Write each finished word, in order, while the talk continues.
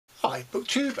Hi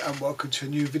BookTube, and welcome to a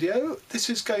new video. This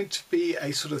is going to be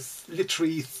a sort of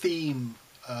literary theme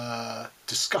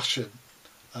discussion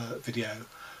video.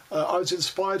 I was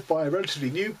inspired by a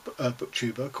relatively new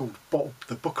booktuber called Bob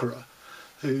the Bookerer,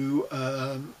 who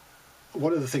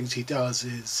one of the things he does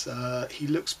is he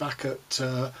looks back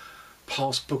at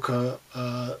past Booker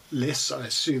lists, I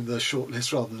assume the short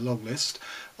list rather than the long list,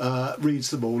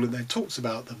 reads them all and then talks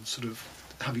about them, sort of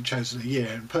having chosen a year.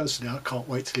 And personally I can't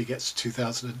wait till he gets to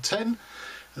 2010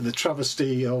 and the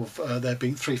travesty of there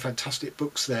being three fantastic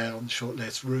books there on the short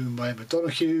list: Room by Emma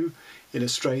Donoghue, In a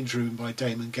Strange Room by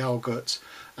Damon Galgut,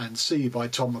 and Sea by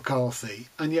Tom McCarthy,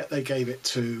 and yet they gave it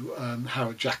to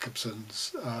Howard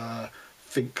Jacobson's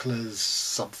Finkler's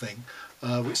something,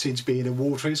 which seemed to be in a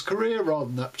war for his career rather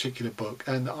than that particular book,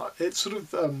 and it sort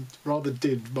of rather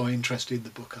dimmed my interest in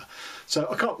the Booker. So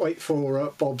I can't wait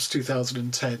for Bob's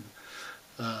 2010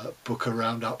 Booker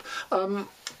roundup.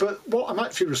 But what I'm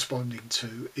actually responding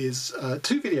to is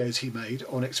two videos he made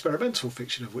on experimental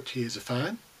fiction, of which he is a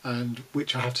fan, and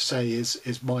which I have to say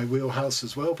is my wheelhouse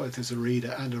as well, both as a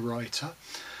reader and a writer.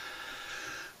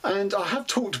 And I have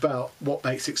talked about what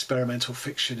makes experimental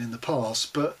fiction in the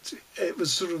past, but it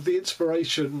was sort of the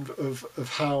inspiration of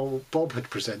how Bob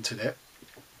had presented it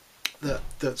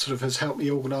that sort of has helped me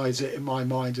organise it in my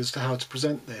mind as to how to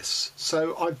present this.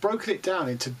 So I've broken it down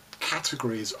into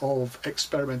categories of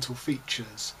experimental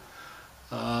features,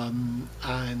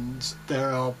 and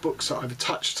there are books that I've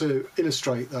attached to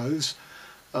illustrate those.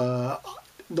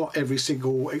 Not every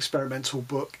single experimental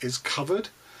book is covered.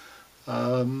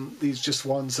 These are just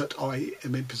ones that I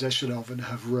am in possession of and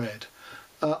have read.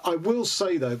 I will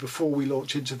say though, before we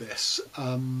launch into this,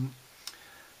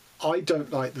 I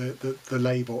don't like the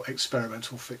label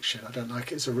experimental fiction. I don't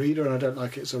like it as a reader and I don't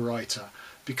like it as a writer,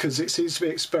 because it seems to be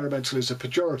experimental as a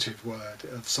pejorative word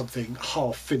of something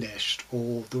half finished,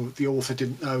 or the author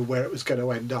didn't know where it was going to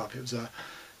end up. It was a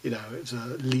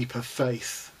leap of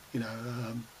faith,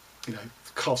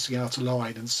 casting out a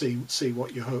line and see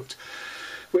what you're hooked.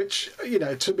 Which,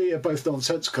 to me are both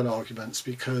nonsensical arguments,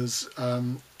 because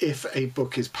if a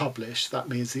book is published, that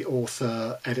means the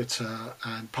author, editor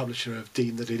and publisher have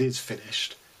deemed that it is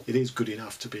finished. It is good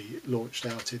enough to be launched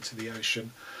out into the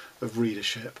ocean of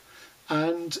readership.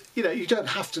 And, you don't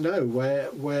have to know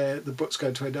where the book's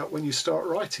going to end up when you start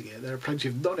writing it. There are plenty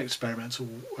of non-experimental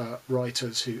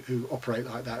writers who operate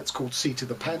like that. It's called seat of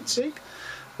the pantsing,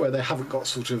 where they haven't got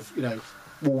sort of,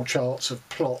 wall charts of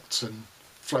plots and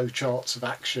flow charts of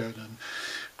action and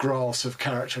graphs of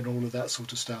character and all of that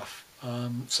sort of stuff.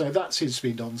 So that seems to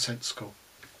be nonsensical.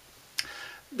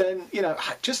 Then,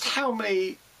 just how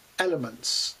many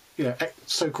elements,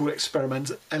 so-called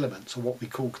experimental elements, or what we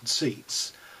call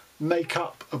conceits, make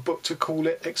up a book to call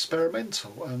it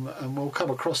experimental? And we'll come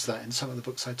across that in some of the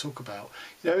books I talk about.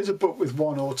 Is a book with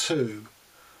one or two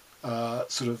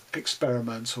sort of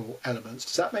experimental elements,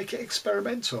 does that make it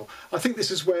experimental? I think this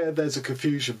is where there's a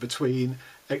confusion between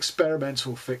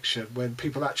experimental fiction, when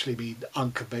people actually mean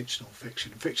unconventional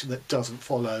fiction that doesn't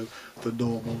follow the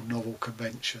normal novel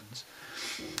conventions.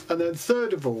 And then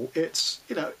third of all, it's,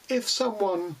 if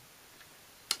someone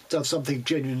does something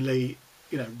genuinely,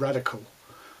 radical,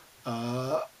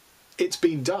 it's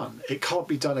been done. It can't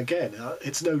be done again.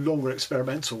 It's no longer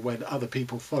experimental when other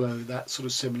people follow that sort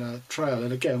of similar trail.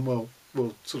 And again, we'll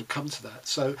sort of come to that.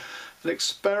 So an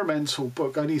experimental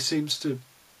book only seems to,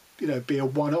 be a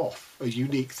one-off, a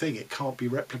unique thing. It can't be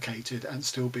replicated and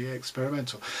still be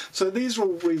experimental. So these are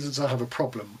all reasons I have a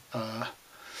problem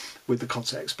with the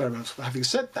concept experimental. But having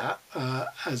said that,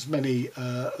 as many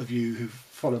of you who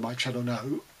follow my channel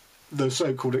know, the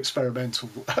so-called experimental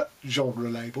genre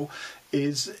label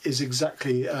is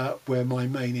exactly where my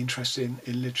main interest in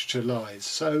literature lies.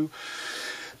 So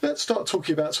let's start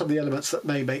talking about some of the elements that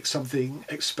may make something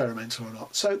experimental or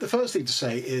not. So the first thing to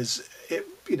say is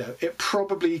it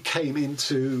probably came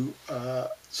into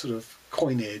sort of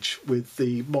coinage with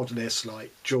the modernists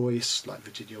like Joyce, like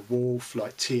Virginia Woolf,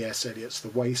 like T.S. Eliot's The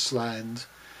Wasteland,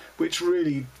 which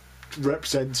really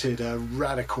represented a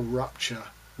radical rupture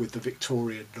with the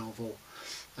Victorian novel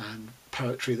and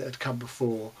poetry that had come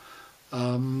before.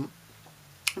 And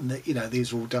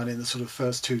these were all done in the sort of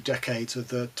first 2 decades of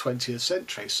the 20th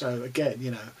century. So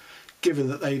again, given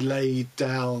that they laid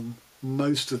down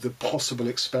most of the possible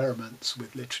experiments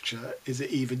with literature, is it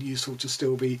even useful to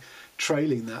still be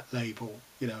trailing that label,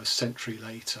 a century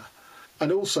later?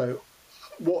 And also,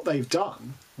 what they've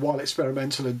done, while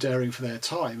experimental and daring for their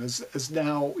time, has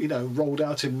now, rolled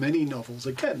out in many novels,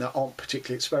 again, that aren't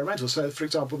particularly experimental. So, for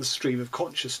example, The Stream of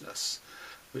Consciousness,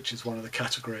 which is one of the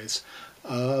categories.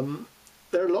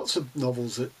 There are lots of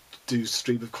novels that do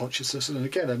stream of consciousness, and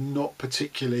again, are not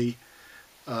particularly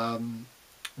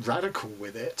radical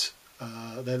with it,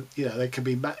 then they can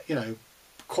be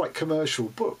quite commercial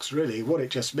books. Really, what it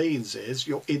just means is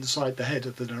you're inside the head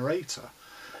of the narrator,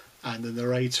 and the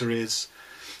narrator is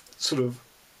sort of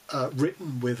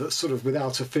written with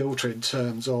without a filter in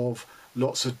terms of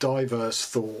lots of diverse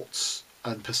thoughts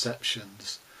and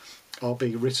perceptions are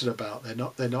being written about.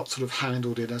 They're not sort of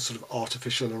handled in a sort of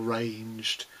artificial,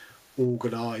 arranged,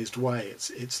 organised way.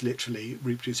 It's literally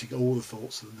reproducing all the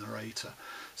thoughts of the narrator.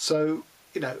 So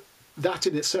that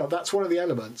in itself, that's one of the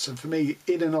elements. And for me,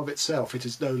 in and of itself, it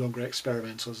is no longer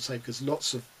experimental, as I say, because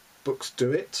lots of books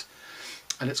do it,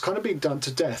 and it's kind of been done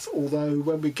to death. Although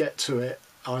when we get to it,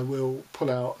 I will pull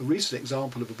out a recent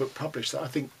example of a book published that I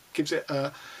think gives it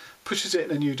pushes it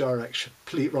in a new direction,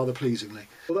 rather pleasingly.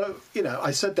 Although,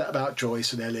 I said that about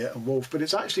Joyce and Eliot and Woolf, but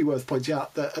it's actually worth pointing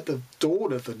out that at the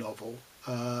dawn of the novel,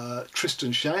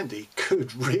 Tristan Shandy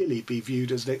could really be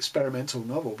viewed as an experimental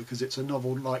novel, because it's a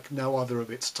novel like no other of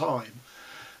its time.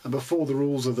 And before the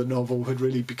rules of the novel had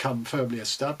really become firmly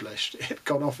established, it had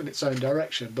gone off in its own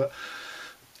direction. But,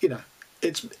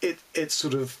 it's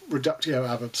sort of reductio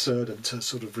ab absurdum to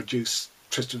sort of reduce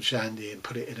Tristan Shandy and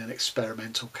put it in an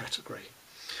experimental category.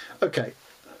 Okay,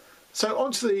 so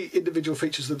on to the individual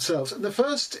features themselves. And the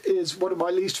first is one of my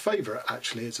least favourite,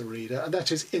 actually, as a reader, and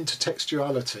that is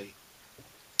intertextuality.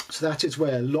 So that is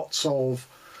where lots of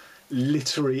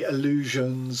literary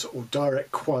allusions or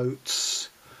direct quotes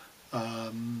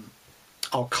are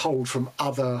culled from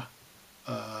other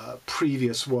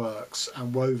previous works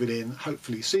and woven in,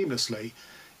 hopefully seamlessly,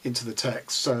 into the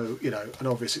text. So, an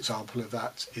obvious example of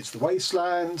that is The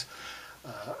Wasteland.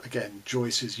 Again,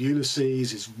 Joyce's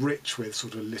Ulysses is rich with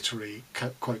sort of literary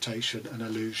quotation and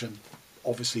allusion,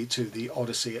 obviously, to the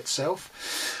Odyssey itself.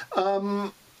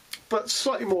 But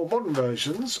slightly more modern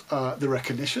versions, The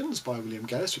Recognitions by William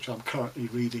Gaddis, which I'm currently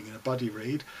reading in a buddy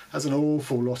read, has an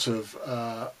awful lot of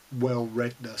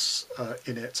well-readness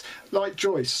in it. Like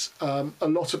Joyce, a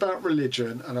lot about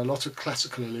religion and a lot of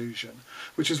classical allusion,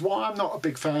 which is why I'm not a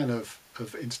big fan of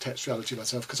intertextuality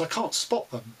myself, because I can't spot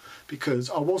them, because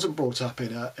I wasn't brought up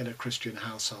in a Christian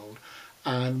household,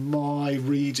 and my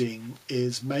reading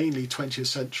is mainly 20th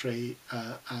century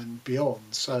and beyond.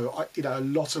 So I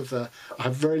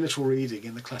have very little reading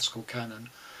in the classical canon.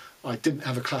 I didn't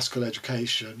have a classical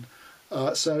education,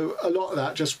 so a lot of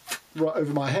that just right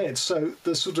over my head. So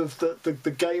the sort of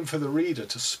the game for the reader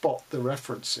to spot the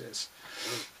references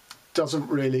doesn't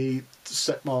really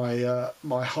set my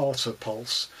heart a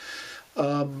pulse.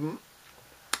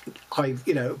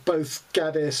 Both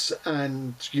Gaddis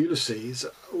and Ulysses,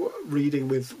 reading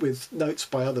with notes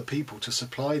by other people to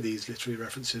supply these literary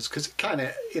references, because it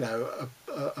can,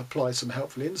 apply some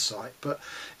helpful insight. But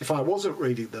if I wasn't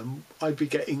reading them, I'd be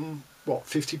getting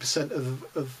 50%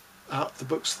 of out the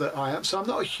books that I am. So I'm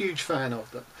not a huge fan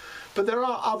of them. But there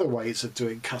are other ways of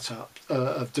doing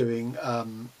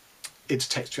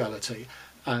intertextuality.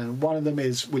 And one of them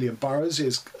is William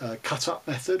Burroughs' cut-up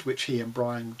method, which he and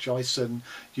Brian Gyson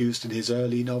used in his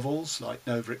early novels, like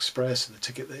Nova Express and The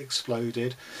Ticket That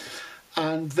Exploded.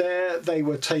 And there they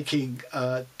were taking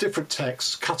different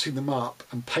texts, cutting them up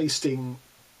and pasting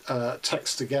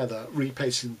texts together,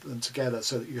 repasting them together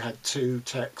so that you had two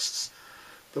texts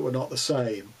that were not the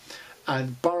same.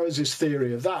 And Burroughs'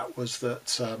 theory of that was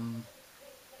that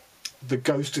the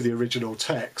ghost of the original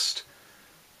text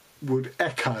would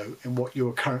echo in what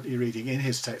you're currently reading in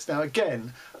his text. Now,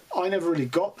 again, I never really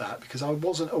got that because I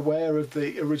wasn't aware of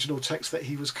the original text that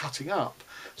he was cutting up.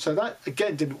 So that,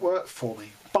 again, didn't work for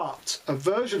me. But a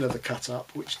version of the cut-up,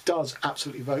 which does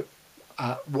absolutely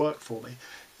work for me,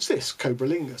 is this,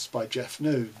 Cobralingus by Jeff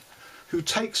Noon, who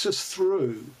takes us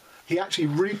through. He actually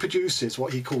reproduces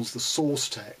what he calls the source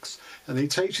text, and he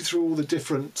takes you through all the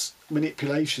different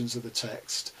manipulations of the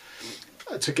text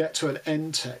to get to an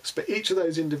end text. But each of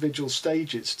those individual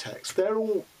stages text, they're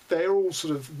all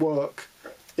sort of work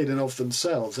in and of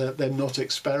themselves. They're not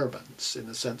experiments in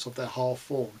the sense of they're half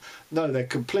formed. No, they're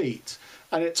complete.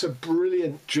 And it's a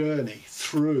brilliant journey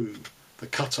through the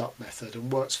cut-up method,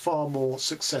 and works far more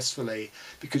successfully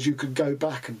because you can go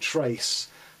back and trace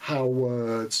how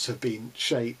words have been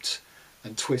shaped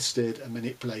and twisted and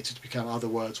manipulated to become other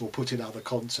words or put in other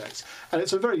contexts. And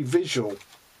it's a very visual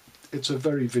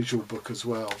book as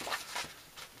well.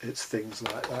 It's things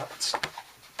like that.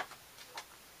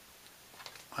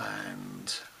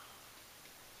 And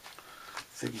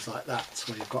things like that,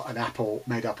 where you've got an apple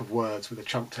made up of words with a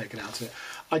chunk taken out of it.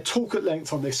 I talk at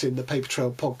length on this in the Paper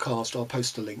Trail podcast. I'll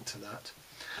post a link to that.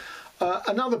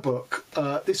 Another book,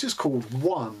 this is called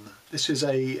One. This is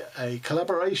a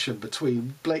collaboration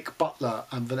between Blake Butler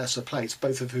and Vanessa Place,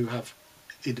 both of who have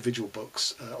individual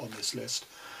books on this list.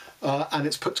 and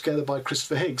it's put together by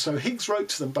Christopher Higgs. So Higgs wrote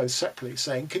to them both separately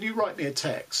saying, can you write me a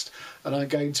text, and I'm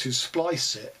going to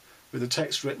splice it with a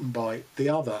text written by the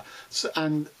other. So,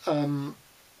 and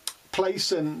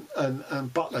Place and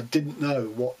Butler didn't know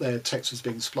what their text was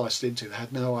being spliced into. They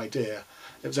had no idea.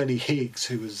 It was only Higgs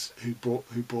who brought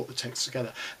the text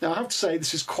together. Now I have to say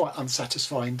this is quite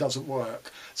unsatisfying, doesn't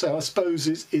work. So I suppose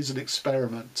it is an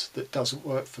experiment that doesn't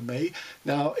work for me.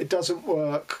 Now it doesn't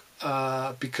work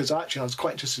because actually I was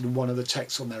quite interested in one of the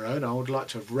texts on their own. I would like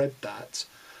to have read that.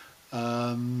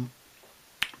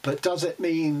 But does it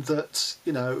mean that,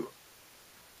 you know,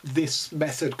 this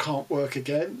method can't work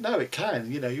again? No, it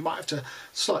can. You know, you might have to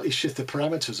slightly shift the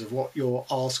parameters of what you're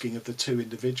asking of the two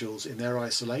individuals in their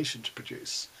isolation to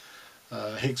produce.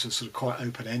 Higgs was sort of quite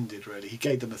open-ended, really. He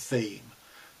gave them a theme,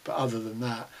 but other than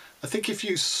that, I think if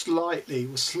you were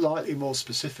slightly more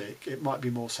specific, it might be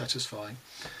more satisfying.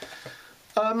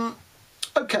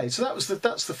 Okay, so that's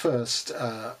the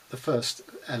first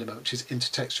element, which is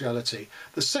intertextuality.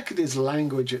 The second is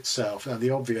language itself. Now,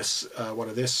 the obvious one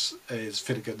of this is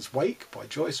Finnegan's Wake by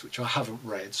Joyce, which I haven't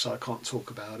read, so I can't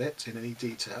talk about it in any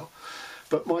detail.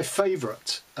 But my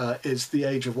favourite is The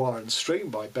Age of Wire and String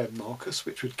by Ben Marcus,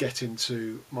 which would get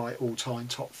into my all-time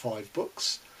top 5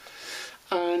 books.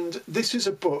 And this is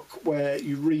a book where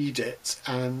you read it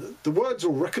and the words are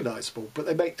all recognisable, but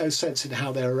they make no sense in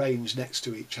how they're arranged next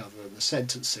to each other and the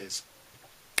sentences.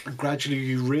 And gradually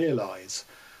you realise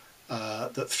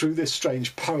that through this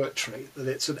strange poetry, that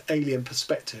it's an alien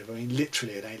perspective, I mean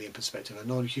literally an alien perspective, a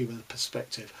non-human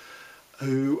perspective,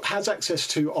 who has access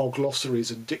to our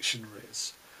glossaries and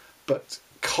dictionaries, but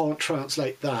can't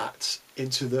translate that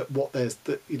into what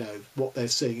they're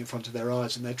seeing in front of their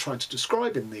eyes, and they're trying to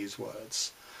describe in these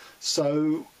words.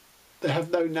 So they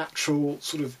have no natural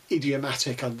sort of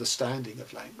idiomatic understanding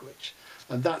of language,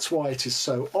 and that's why it is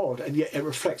so odd, and yet it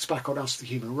reflects back on us, the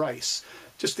human race,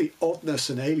 just the oddness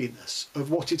and alienness of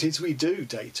what it is we do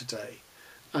day to day,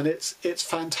 and it's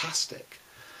fantastic.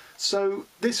 So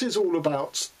this is all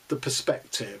about the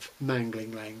perspective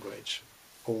mangling language,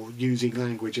 or using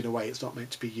language in a way it's not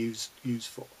meant to be used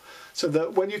for. So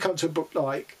that when you come to a book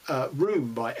like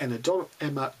Room by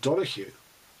Emma Donoghue,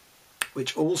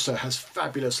 which also has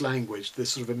fabulous language,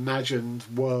 this sort of imagined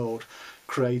world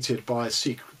created by a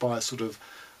sort of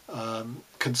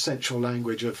consensual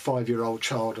language of 5-year-old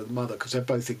child and mother, because they're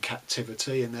both in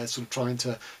captivity and they're sort of trying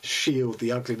to shield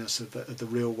the ugliness of the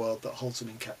real world that holds them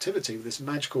in captivity with this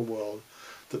magical world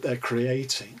that they're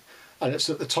creating. And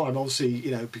it's at the time, obviously, you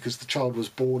know, because the child was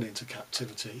born into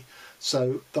captivity,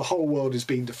 so the whole world is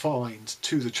being defined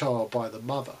to the child by the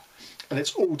mother, and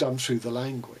it's all done through the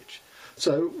language.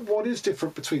 So what is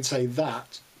different between, say,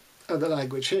 that and the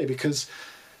language here? Because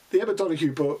the Emma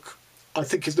Donoghue book, I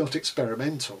think, is not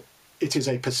experimental. It is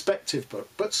a perspective book,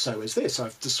 but so is this.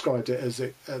 I've described it as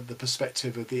the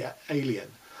perspective of the alien.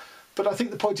 But I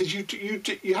think the point is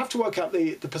you have to work out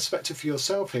the perspective for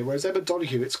yourself here, whereas Emma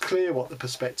Donoghue, it's clear what the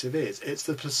perspective is. It's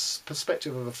the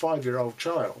perspective of a 5-year-old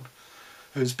child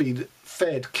who's been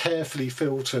fed carefully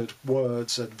filtered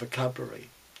words and vocabulary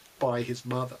by his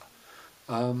mother.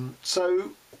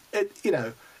 So,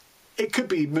 it could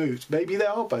be moot. Maybe they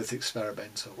are both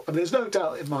experimental. And there's no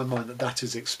doubt in my mind that that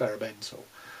is experimental.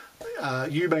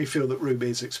 You may feel that Room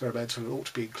is experimental and ought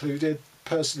to be included.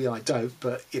 Personally, I don't,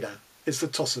 but, it's the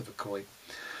toss of a coin.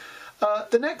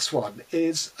 The next one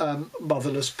is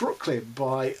Motherless Brooklyn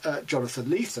by Jonathan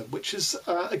Lethem, which is,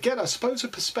 again, I suppose a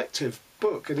perspective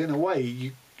book. And in a way,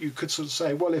 you could sort of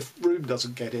say, well, if Room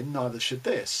doesn't get in, neither should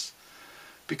this.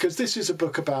 Because this is a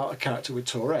book about a character with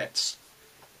Tourette's.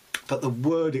 But the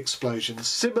word explosion,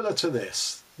 similar to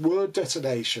this, word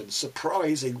detonation,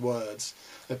 surprising words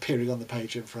appearing on the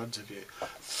page in front of you,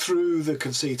 through the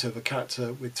conceit of a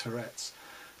character with Tourette's,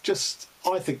 just,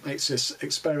 I think, makes this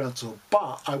experimental.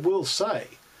 But I will say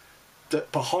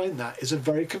that behind that is a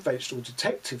very conventional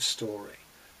detective story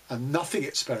and nothing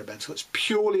experimental. It's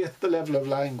purely at the level of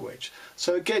language.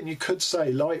 So again, you could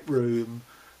say, like Room,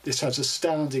 this has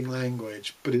astounding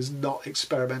language, but is not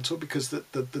experimental because the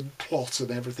plot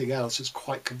and everything else is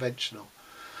quite conventional.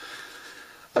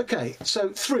 Okay, so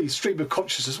 3, Stream of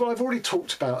Consciousness. Well, I've already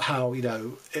talked about how,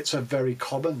 it's a very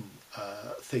common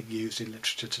thing used in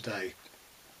literature today.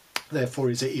 Therefore,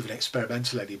 is it even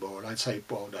experimental anymore? And I'd say,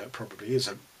 well, no, it probably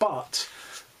isn't. But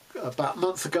about a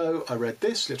month ago, I read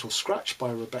this, Little Scratch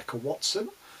by Rebecca Watson,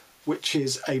 which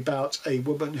is about a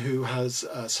woman who has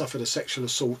suffered a sexual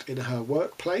assault in her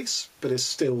workplace, but is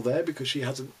still there because she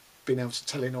hasn't been able to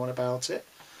tell anyone about it.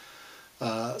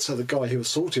 So the guy who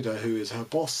assaulted her, who is her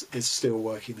boss, is still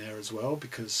working there as well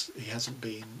because he hasn't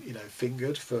been,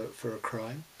 fingered for a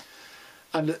crime.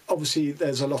 And obviously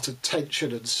there's a lot of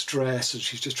tension and stress, and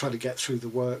she's just trying to get through the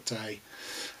workday.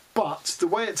 But the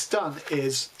way it's done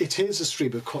is, it is a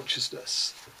stream of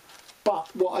consciousness.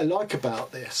 But what I like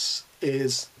about this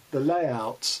is the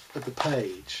layout of the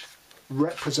page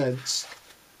represents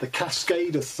the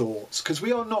cascade of thoughts, because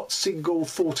we are not single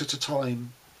thought at a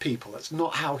time people. That's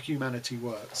not how humanity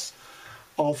works.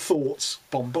 Our thoughts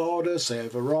bombard us, they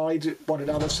override one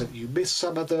another so that you miss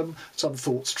some of them. Some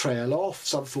thoughts trail off,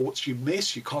 some thoughts you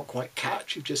miss, you can't quite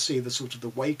catch, you just see the sort of the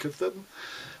wake of them.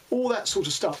 All that sort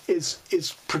of stuff is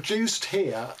produced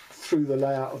here through the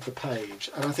layout of the page,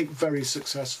 and I think very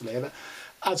successfully. And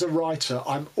as a writer,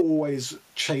 I'm always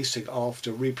chasing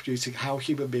after reproducing how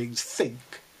human beings think,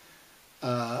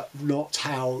 not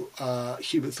how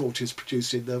human thought is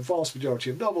produced in the vast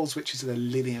majority of novels, which is in a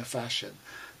linear fashion.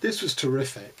 This was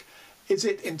terrific. Is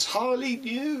it entirely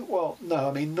new? Well, no.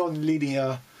 I mean,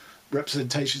 non-linear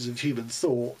representations of human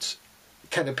thought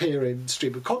can appear in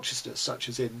stream of consciousness, such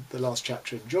as in the last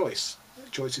chapter in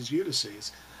Joyce's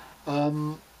Ulysses.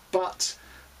 But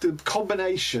the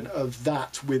combination of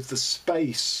that with the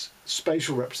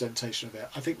spatial representation of it,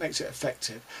 I think makes it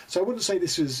effective. So I wouldn't say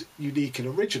this is unique and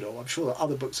original. I'm sure that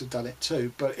other books have done it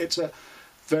too, but it's a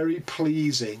very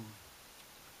pleasing,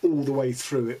 all the way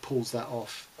through, it pulls that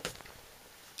off.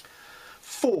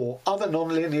 4 other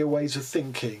non-linear ways of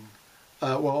thinking.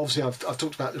 Well, obviously I've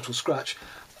talked about Little Scratch.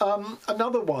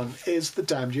 Another one is The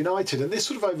Damned United, and this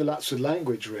sort of overlaps with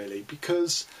language really,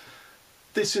 because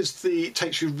this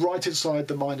takes you right inside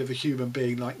the mind of a human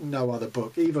being like no other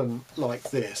book, even like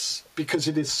this, because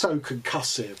it is so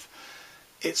concussive.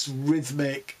 It's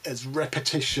rhythmic, there's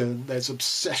repetition, there's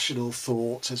obsessional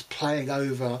thoughts, there's playing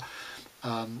over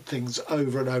things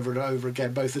over and over and over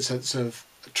again, both a sense of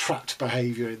trapped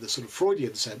behaviour in the sort of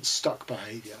Freudian sense, stuck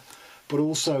behaviour, but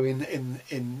also in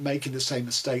making the same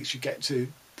mistakes, you get to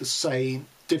the same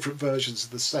different versions of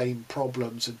the same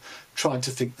problems and trying to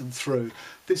think them through.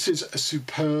 This is a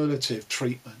superlative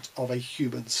treatment of a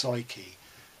human psyche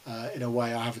in a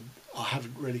way I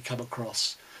haven't really come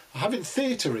across. I have in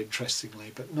theatre,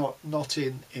 interestingly, but not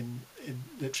in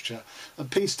literature.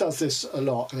 And Peace does this a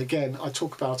lot. And again, I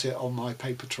talk about it on my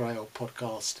Paper Trail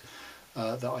podcast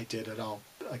that I did, and I'll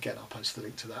post the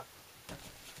link to that.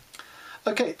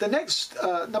 Okay, the next,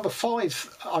 number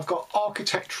 5, I've got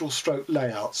architectural stroke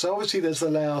layout. So obviously there's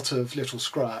the layout of Little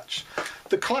Scratch.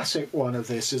 The classic one of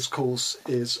this, of course,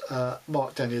 is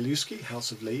Mark Danielewski,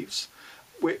 House of Leaves,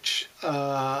 which,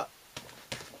 so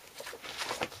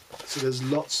there's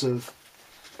lots of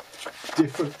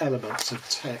different elements of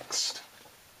text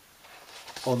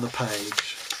on the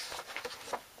page.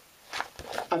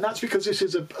 And that's because this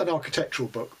is an architectural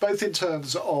book, both in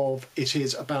terms of it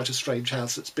is about a strange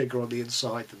house that's bigger on the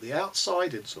inside than the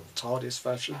outside, in sort of TARDIS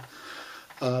fashion.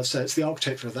 So it's the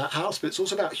architecture of that house, but it's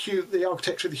also about the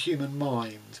architecture of the human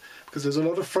mind, because there's a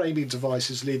lot of framing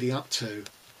devices leading up to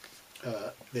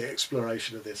the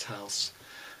exploration of this house.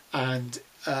 And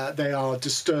they are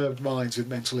disturbed minds with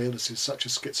mental illnesses such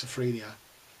as schizophrenia.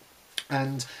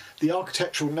 And the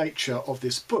architectural nature of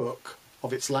this book,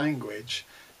 of its language,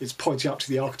 is pointing up to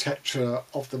the architecture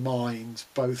of the mind,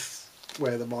 both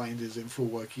where the mind is in full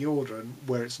working order and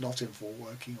where it's not in full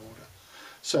working order.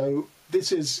 So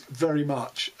this is very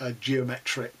much a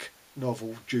geometric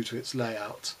novel due to its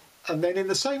layout. And then in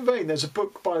the same vein, there's a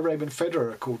book by Raymond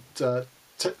called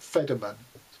Federman,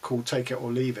 called Take It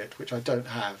or Leave It, which I don't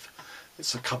have. It's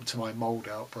succumbed to my mould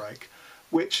outbreak,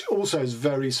 which also is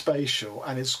very spatial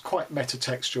and is quite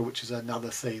metatextual, which is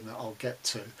another theme that I'll get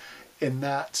to, in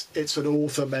that it's an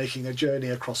author making a journey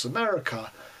across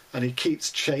America, and he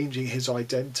keeps changing his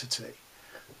identity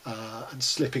and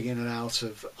slipping in and out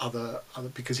of other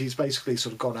because he's basically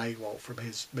sort of gone AWOL from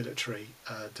his military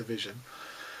division.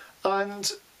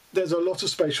 And there's a lot of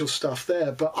spatial stuff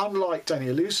there, but unlike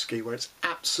Danielewski, where it's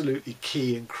absolutely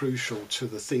key and crucial to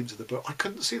the themes of the book, I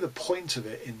couldn't see the point of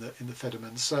it in the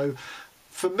Federman. So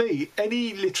for me,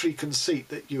 any literary conceit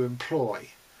that you employ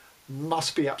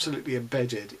must be absolutely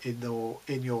embedded in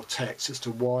your text as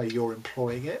to why you're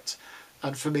employing it.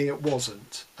 And for me, it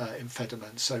wasn't in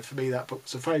Federman. So for me, that book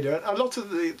was a failure. And a lot of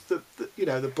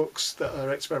the books that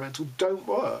are experimental don't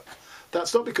work.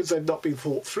 That's not because they've not been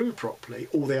thought through properly,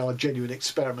 or they are genuine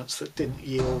experiments that didn't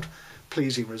yield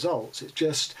pleasing results. It's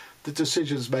just the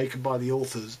decisions made by the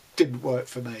authors didn't work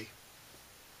for me.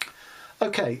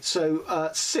 Okay, so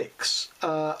 6,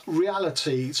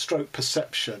 reality stroke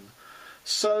perception.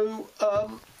 So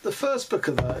the first book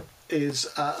of that is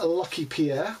Lucky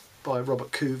Pierre by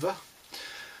Robert Coover,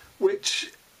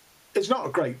 which is not a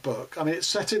great book. I mean, it's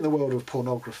set in the world of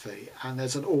pornography, and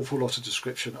there's an awful lot of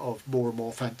description of more and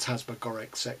more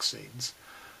phantasmagoric sex scenes.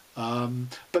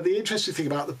 But the interesting thing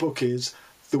about the book is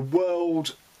the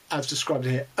world, as described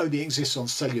here, only exists on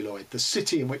celluloid. The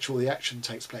city in which all the action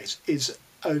takes place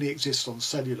only exists on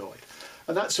celluloid.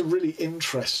 And that's a really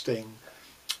interesting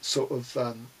sort of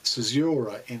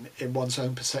caesura in one's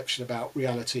own perception about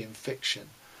reality and fiction.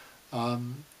 As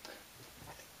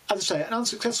I say, an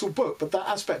unsuccessful book, but that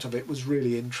aspect of it was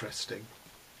really interesting.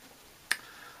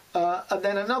 And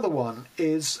then another one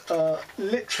is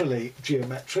literally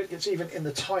geometric. It's even in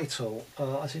the title.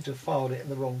 I seem to have filed it in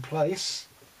the wrong place.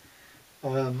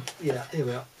 Yeah, here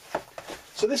we are.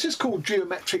 So this is called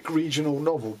Geometric Regional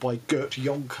Novel by Gert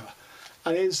Jonke,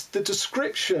 and is the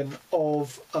description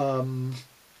of a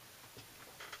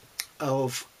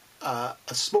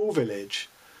small village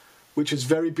which is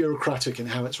very bureaucratic in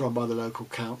how it's run by the local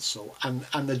council, and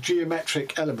the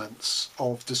geometric elements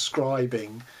of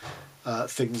describing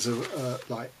things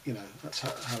like, you know, that's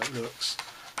how it looks.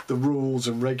 The rules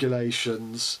and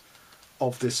regulations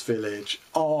of this village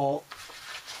are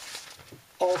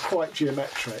quite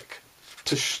geometric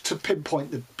to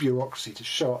pinpoint the bureaucracy, to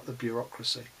show up the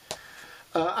bureaucracy.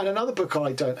 And another book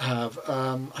I don't have,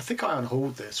 I think I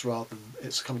unhauled this rather than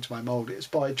it's coming to my mould. It's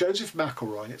by Joseph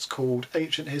McElroy, and it's called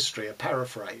Ancient History, a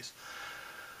Paraphrase,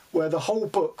 where the whole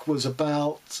book was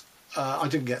about, I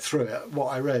didn't get through it,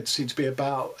 what I read seemed to be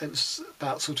about, it was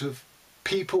about sort of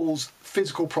people's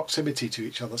physical proximity to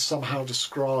each other somehow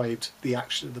described the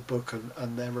action of the book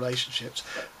and their relationships,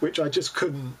 which I just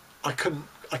couldn't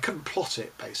plot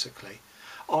it, basically.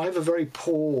 I have a very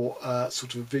poor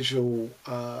sort of visual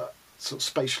sort of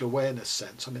spatial awareness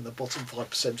sense. I'm in the bottom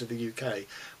 5% of the UK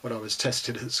when I was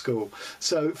tested at school.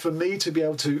 So for me to be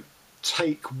able to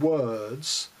take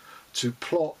words to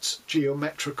plot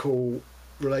geometrical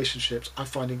relationships, I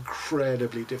find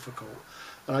incredibly difficult.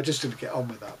 And I just didn't get on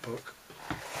with that book.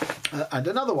 And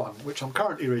another one, which I'm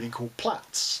currently reading, called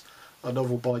Platz, a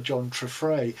novel by John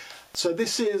Trefray. So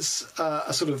this is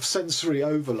a sort of sensory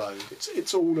overload.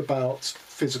 It's all about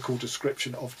physical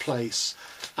description of place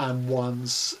and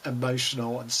one's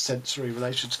emotional and sensory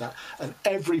relation to that. And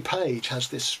every page has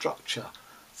this structure.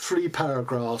 3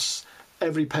 paragraphs,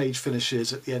 every page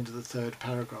finishes at the end of the 3rd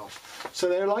paragraph. So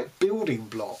they're like building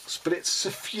blocks, but it's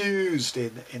suffused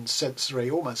in sensory,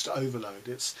 almost overload.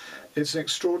 It's an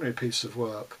extraordinary piece of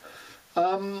work.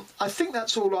 I think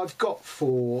that's all I've got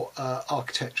for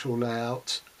architectural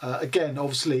layout. Again,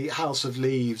 obviously, House of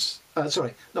Leaves.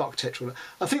 Sorry, not architectural.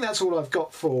 I think that's all I've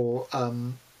got for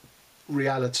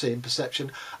reality and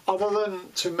perception, other than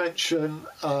to mention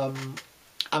Alain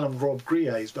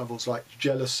Robbe-Grilet's novels like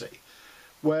Jealousy,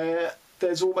 where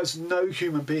there's almost no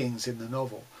human beings in the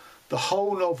novel. The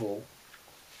whole novel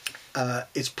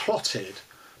is plotted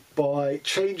by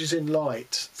changes in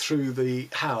light through the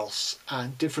house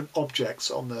and different objects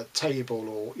on the table,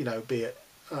 or, you know, be it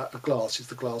a glass. Is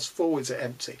the glass full? Is it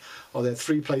empty? Are there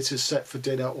 3 places set for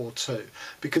dinner or 2?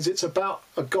 Because it's about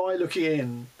a guy looking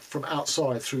in from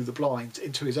outside through the blinds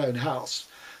into his own house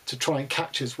to try and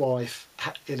catch his wife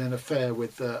in an affair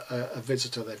with a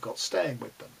visitor they've got staying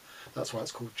with them. That's why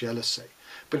it's called Jealousy.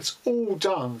 But it's all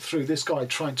done through this guy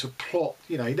trying to plot,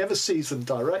 you know, he never sees them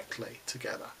directly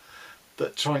together,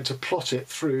 but trying to plot it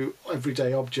through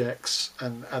everyday objects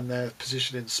and their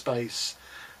position in space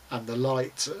and the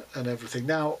light and everything.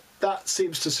 Now, that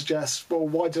seems to suggest, well,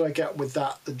 why did I get with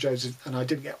that and I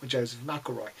didn't get with Joseph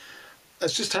McElroy?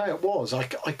 That's just how it was. I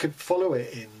could follow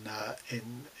it in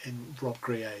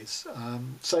Robbe-Grilet's.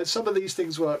 So some of these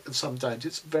things work and some don't.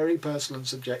 It's very personal and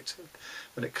subjective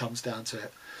when it comes down to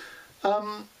it.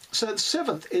 So the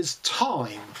 7th is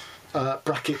time,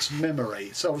 brackets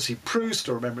memory. So obviously Proust,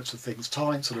 or remembrance of things,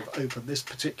 time sort of opened this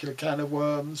particular can of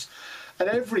worms. And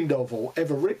every novel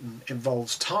ever written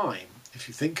involves time, if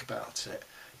you think about it.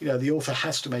 You know, the author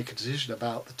has to make a decision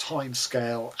about the time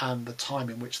scale and the time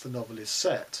in which the novel is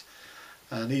set.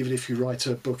 And even if you write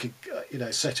a book, you know,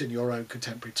 set in your own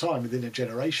contemporary time within a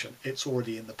generation, it's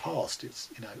already in the past. It's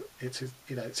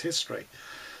it's history.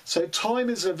 So time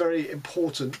is a very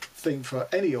important thing for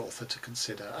any author to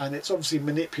consider, and it's obviously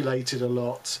manipulated a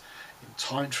lot in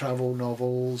time travel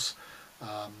novels,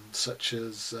 such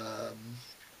as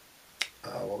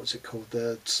what was it called?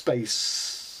 The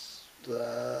space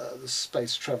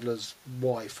traveller's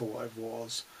wife, or whatever it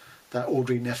was, that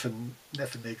Audrey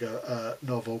Neffenegger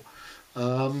novel.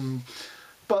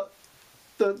 But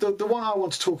the one I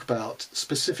want to talk about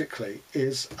specifically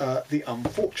is The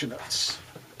Unfortunates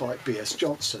by B.S.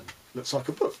 Johnson. Looks like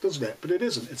a book, doesn't it? But it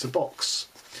isn't. It's a box.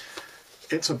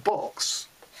 It's a box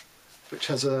which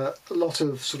has a lot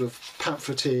of sort of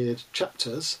pamphleteered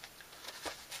chapters,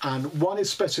 and one is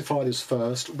specified as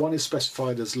first, one is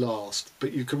specified as last,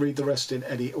 but you can read the rest in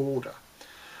any order.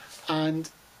 And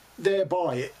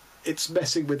thereby it's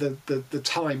messing with the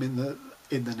time in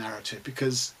the narrative,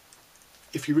 because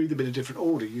if you read them in a different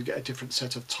order, you get a different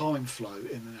set of time flow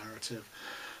in the narrative.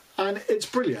 And it's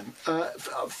brilliant.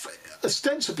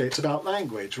 Ostensibly, it's about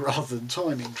language rather than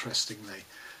time, interestingly.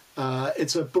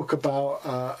 It's a book about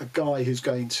a guy who's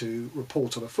going to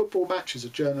report on a football match as a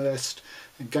journalist,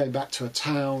 and going back to a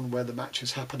town where the match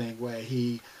is happening, where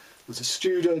he was a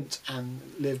student and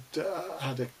lived,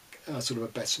 had a sort of a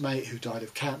best mate who died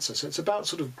of cancer. So it's about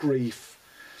sort of grief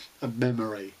and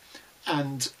memory,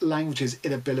 and language's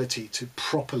inability to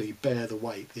properly bear the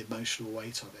weight, the emotional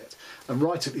weight of it. And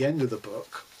right at the end of the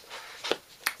book,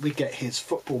 we get his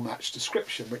football match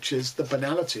description, which is the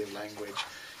banality of language.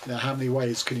 You know, how many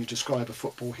ways can you describe a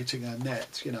football hitting a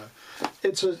net? You know,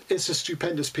 it's a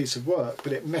stupendous piece of work,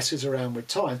 but it messes around with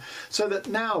time. So that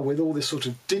now, with all this sort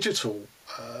of digital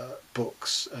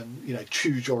books and, you know,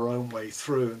 choose your own way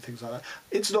through and things like that,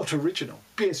 it's not original.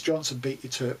 B.S. Johnson beat you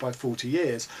to it by 40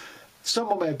 years.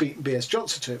 Someone may have beaten B.S.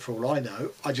 Johnson to it for all I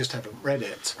know. I just haven't read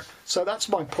it. So that's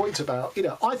my point about, you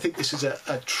know, I think this is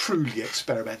a truly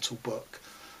experimental book.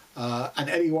 And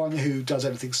anyone who does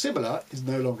anything similar is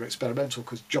no longer experimental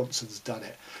because Johnson's done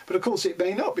it. But of course it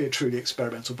may not be a truly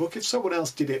experimental book if someone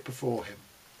else did it before him.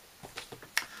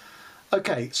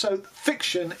 Okay, so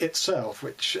fiction itself,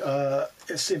 which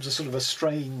it seems a sort of a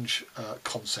strange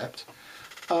concept.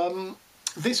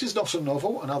 This is not a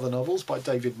novel, and other novels by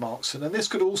David Markson, and this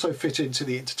could also fit into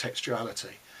the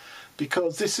intertextuality,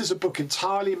 because this is a book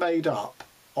entirely made up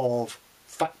of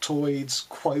factoids,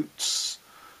 quotes,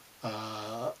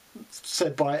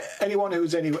 said by anyone who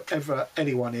was ever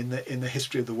anyone in the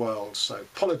history of the world. So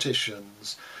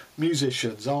politicians,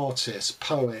 musicians, artists,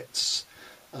 poets,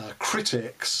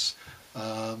 critics,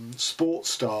 sports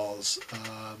stars,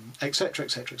 etc.,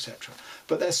 etc., etc.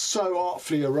 But they're so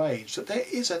artfully arranged that there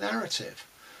is a narrative.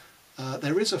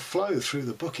 There is a flow through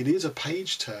the book. It is a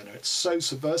page turner. It's so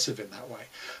subversive in that way.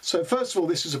 So first of all,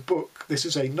 this is a book. This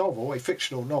is a novel, a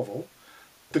fictional novel,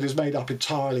 that is made up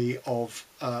entirely of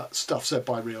stuff said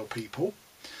by real people.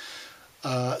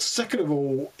 Second of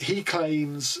all, he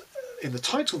claims in the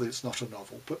title that it's not a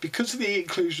novel, but because of the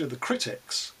inclusion of the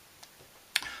critics,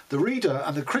 the reader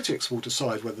and the critics will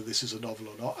decide whether this is a novel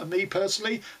or not. And me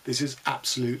personally, this is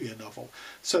absolutely a novel.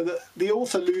 So that the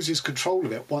author loses control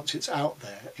of it once it's out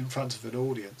there in front of an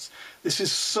audience. This is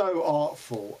so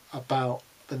artful about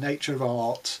the nature of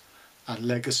art and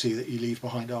legacy that you leave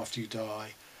behind after you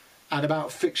die, and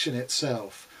about fiction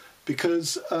itself.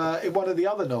 Because in one of the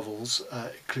other novels,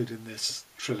 included in this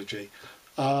trilogy,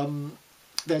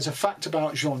 there's a fact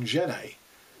about Jean Genet,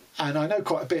 and I know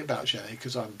quite a bit about Genet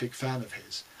because I'm a big fan of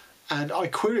his. And I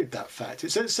queried that fact.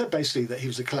 It said basically that he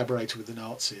was a collaborator with the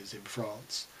Nazis in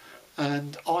France.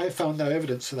 And I found no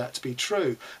evidence for that to be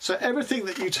true. So everything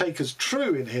that you take as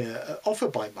true in here,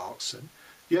 offered by Markson,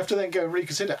 you have to then go and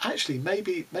reconsider. Actually,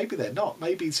 maybe they're not.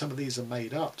 Maybe some of these are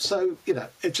made up. So, you know,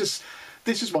 this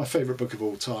is my favourite book of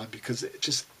all time because it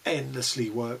just endlessly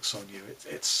works on you.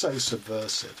 It's so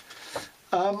subversive.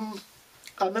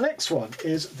 And the next one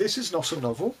is This Is Not a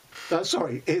Novel.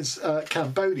 Is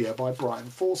Cambodia by Brian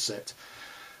Fawcett.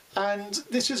 And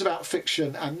this is about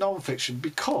fiction and non-fiction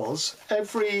because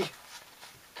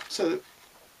so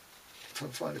if I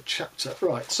find a chapter.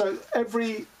 Right, so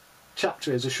every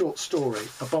chapter is a short story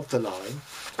above the line,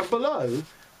 and below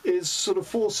is sort of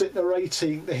Fawcett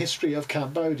narrating the history of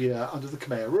Cambodia under the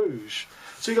Khmer Rouge.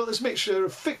 So you've got this mixture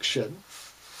of fiction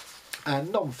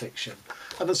and non-fiction.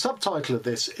 And the subtitle of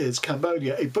this is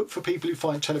Cambodia, a book for people who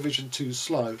find television too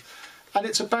slow. And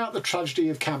it's about the tragedy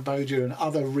of Cambodia and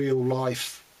other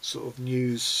real-life sort of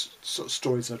news sort of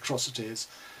stories and atrocities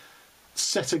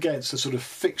set against the sort of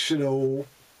fictional,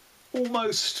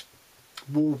 almost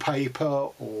wallpaper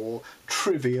or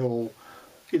trivial,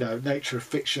 you know, nature of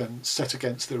fiction set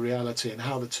against the reality and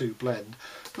how the two blend.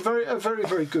 A very,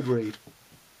 very good read.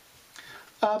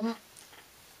 9.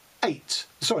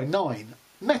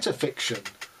 Metafiction.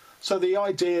 So the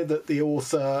idea that the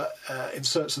author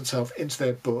inserts themselves into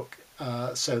their book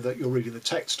so that you're reading the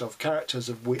text of characters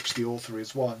of which the author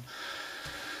is one.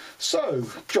 So,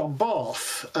 John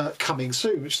Barth, Coming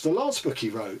Soon, which is the last book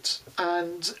he wrote,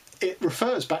 and it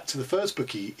refers back to the first book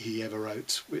he ever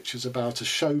wrote, which is about a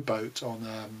showboat on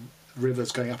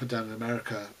rivers going up and down in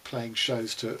America, playing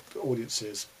shows to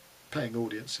audiences, paying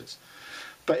audiences.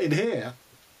 But in here,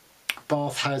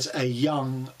 Barth has a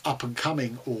young,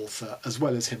 up-and-coming author, as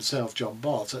well as himself, John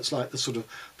Barth. So it's like the sort of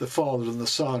the father and the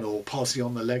son, all passing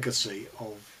on the legacy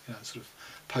of, you know, sort of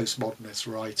postmodernist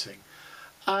writing.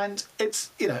 And it's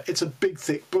a big,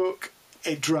 thick book.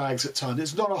 It drags at times.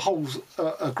 It's not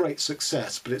a great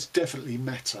success, but it's definitely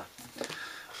meta.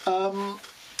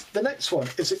 The next one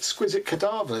is Exquisite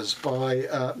Cadavers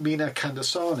by Mina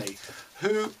Kandasani,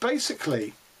 who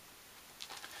basically,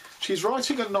 she's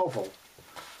writing a novel,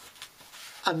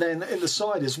 and then in the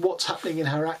side is what's happening in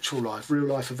her actual life, real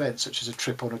life events such as a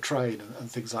trip on a train and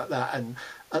things like that. And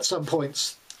at some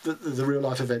points, the real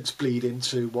life events bleed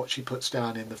into what she puts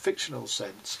down in the fictional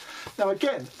sense. Now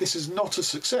again, this is not a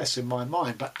success in my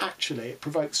mind, but actually it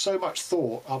provokes so much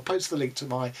thought. I'll post the link to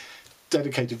my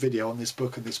dedicated video on this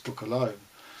book and this book alone,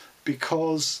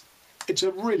 because it's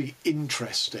a really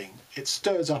interesting, it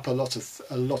stirs up a lot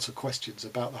of questions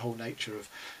about the whole nature of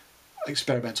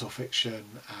experimental fiction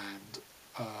and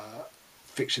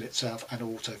fiction itself and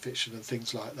autofiction and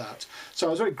things like that. So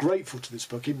I was very grateful to this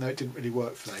book, even though it didn't really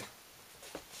work for me.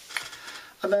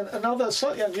 And then another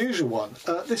slightly unusual one.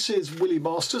 This is Willie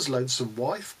Masters' Lonesome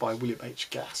Wife by William H.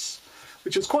 Gass,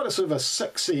 which is quite a sort of a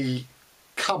sexy,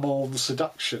 come-on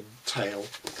seduction tale.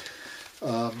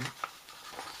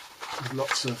 With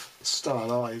lots of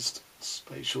stylised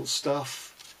spatial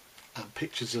stuff and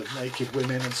pictures of naked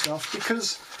women and stuff,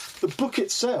 because the book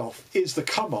itself is the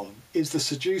come-on, is the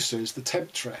seducer, is the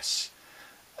temptress.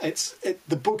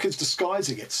 The book is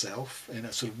disguising itself in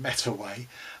a sort of meta way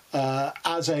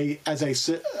as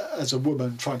a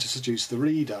woman trying to seduce the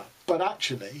reader, but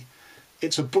actually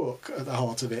it's a book at the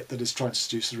heart of it that is trying to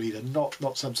seduce the reader, not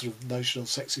some sort of notional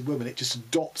sexy woman. It just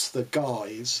adopts the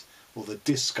guise or the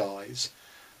disguise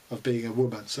of being a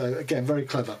woman. So again, very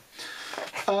clever.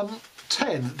 10,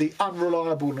 The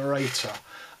Unreliable Narrator.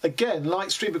 Again,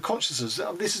 like Stream of Consciousness,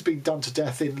 this has been done to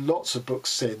death in lots of books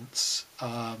since,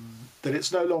 that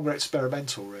it's no longer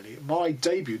experimental, really. My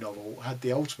debut novel had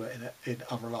the ultimate in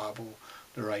Unreliable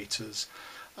Narrators.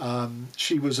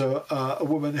 She was a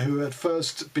woman who had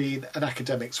first been an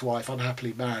academic's wife,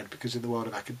 unhappily married, because in the world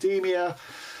of academia,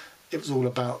 it was all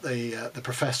about the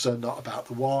professor, not about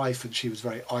the wife, and she was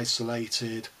very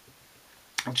isolated.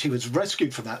 And she was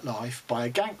rescued from that life by a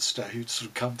gangster who'd sort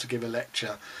of come to give a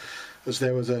lecture, as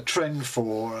there was a trend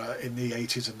for in the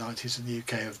 80s and 90s in the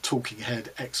UK of talking head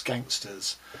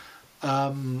ex-gangsters.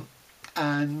 And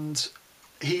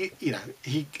he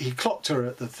clocked her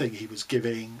at the thing he was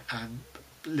giving and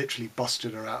literally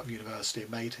busted her out of university and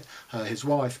made her his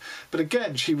wife. But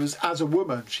again, she was, as a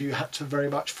woman, she had to very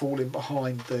much fall in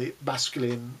behind the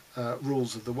masculine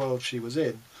rules of the world she was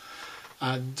in.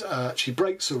 And she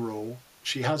breaks a rule.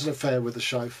 She has an affair with the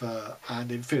chauffeur,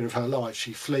 and in fear of her life,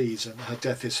 she flees, and her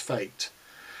death is faked.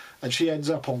 And she ends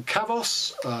up on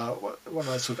Kavos, one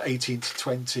of those sort of 18 to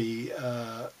 20,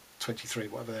 23,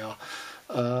 whatever they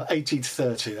are, 18 to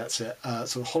 30, that's it.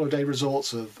 Sort of holiday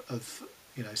resorts of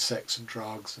sex and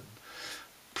drugs and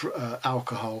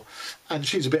alcohol. And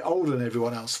she's a bit older than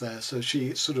everyone else there, so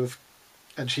she sort of,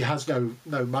 and she has no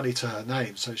money to her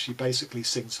name, so she basically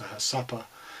sings to her supper,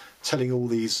 telling all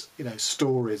these,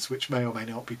 stories which may or may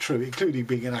not be true, including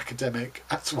being an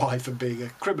academic's wife and being a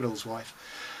criminal's wife.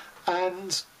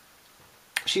 And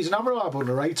she's an unreliable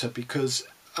narrator because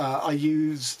I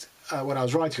used, when I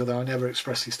was writing, although I never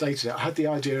expressly stated it, I had the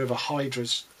idea of a hydra.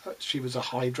 She was a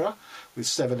hydra with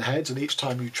 7 heads, and each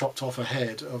time you chopped off a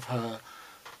head of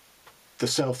the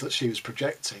self that she was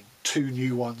projecting, 2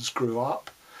 new ones grew up.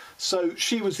 So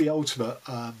she was the ultimate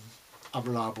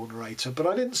unreliable narrator, but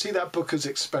I didn't see that book as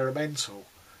experimental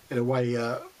in a way.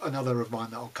 Another of mine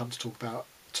that I'll come to talk about,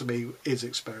 to me, is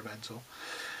experimental.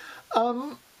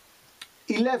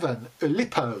 11,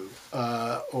 Oulipo,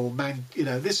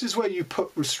 this is where you put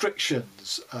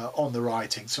restrictions on the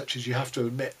writing, such as you have to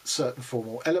omit certain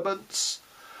formal elements,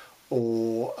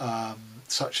 or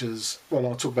such as, well,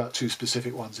 I'll talk about 2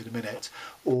 specific ones in a minute,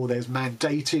 or there's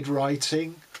mandated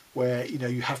writing, where,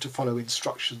 you have to follow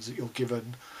instructions that you're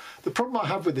given. The problem I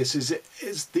have with this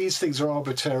is these things are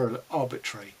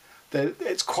arbitrary.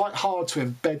 It's quite hard to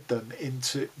embed them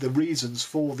into the reasons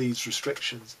for these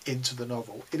restrictions into the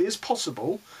novel. It is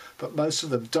possible, but most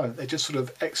of them don't. They're just sort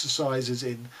of exercises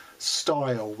in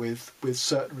style with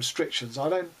certain restrictions. I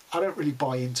don't really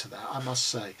buy into that, I must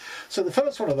say. So the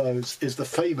first one of those is the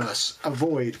famous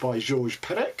Avoid by Georges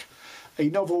Perec, a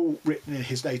novel written in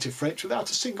his native French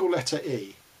without a single letter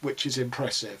E, which is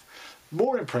impressive.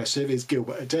 More impressive is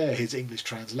Gilbert Adair, his English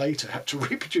translator, had to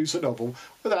reproduce a novel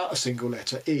without a single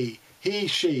letter E. He,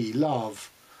 she,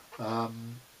 love,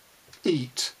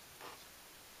 eat.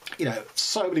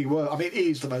 So many words. I mean, E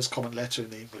is the most common letter in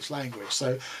the English language.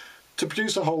 So to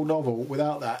produce a whole novel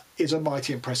without that is a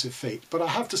mighty impressive feat. But I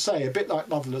have to say, a bit like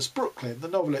Motherless Brooklyn, the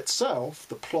novel itself,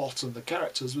 the plot and the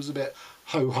characters, was a bit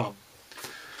ho-hum.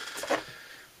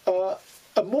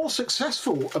 A more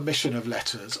successful omission of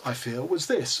letters, I feel, was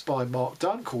this by Mark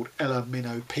Dunn, called Ella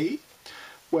Minnow P,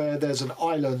 where there's an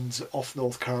island off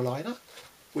North Carolina,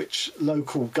 which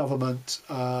local government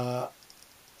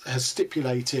has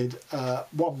stipulated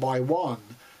one by one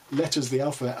letters of the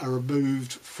alphabet are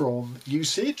removed from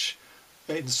usage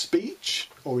in speech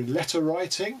or in letter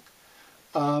writing,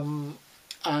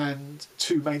 and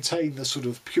to maintain the sort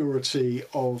of purity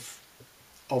of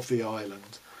the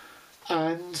island.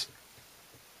 And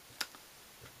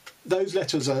those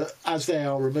letters are, as they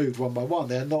are removed one by one,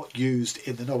 they're not used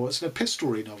in the novel. It's an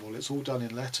epistolary novel, it's all done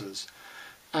in letters.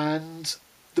 And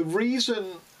the reason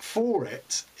for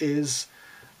it is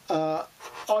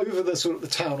over the sort of the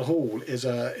town hall is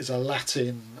a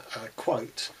Latin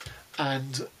quote,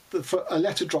 and a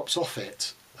letter drops off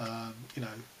it.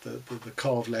 The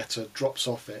carved letter drops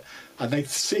off it, and they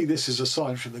see this as a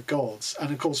sign from the gods.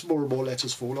 And of course, more and more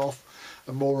letters fall off,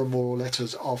 and more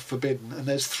letters are forbidden. And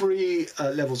there's 3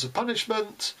 levels of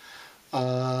punishment,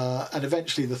 and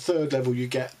eventually the 3rd level you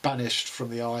get banished from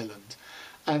the island.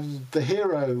 And the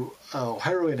hero or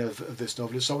heroine of this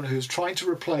novel is someone who's trying to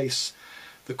replace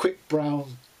the quick brown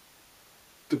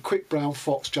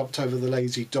fox jumped over the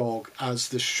lazy dog as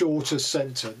the shortest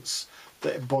sentence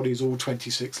that embodies all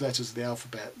 26 letters of the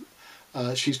alphabet.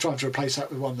 She's trying to replace that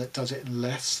with one that does it in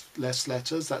less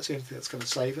letters. That's the only thing that's going to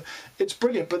save her. It's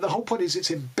brilliant, but the whole point is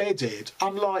it's embedded,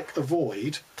 unlike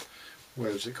Avoid.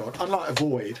 Where has it gone? Unlike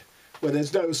Avoid, where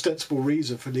there's no ostensible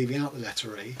reason for leaving out the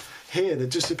letter E. Here, the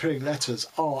disappearing letters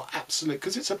are absolute,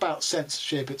 because it's about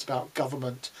censorship, it's about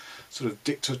government sort of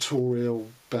dictatorial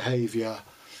behaviour,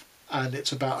 and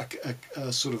it's about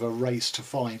a sort of a race to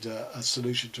find a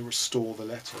solution to restore the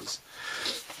letters.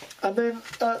 And then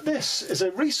this is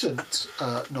a recent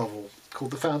novel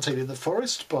called The Fountain in the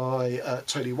Forest by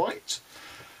Tony White,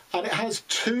 and it has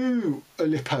 2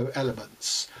 Oulipo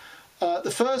elements.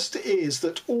 The first is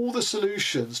that all the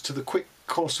solutions to the quick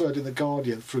crossword in The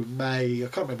Guardian through May, I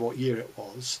can't remember what year it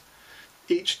was,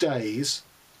 each day's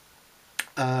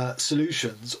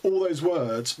solutions, all those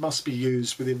words must be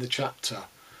used within the chapter.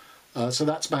 So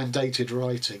that's mandated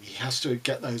writing. He has to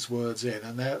get those words in,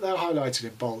 and they're highlighted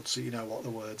in bold so you know what the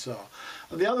words are.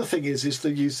 And the other thing is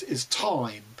the use is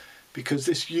time, because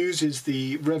this uses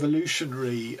the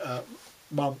revolutionary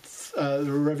the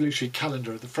revolutionary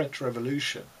calendar of the French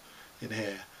Revolution in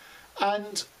here.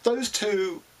 And those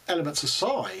 2 elements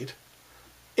aside,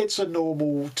 it's a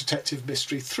normal detective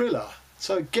mystery thriller.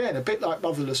 So again, a bit like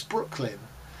Motherless Brooklyn.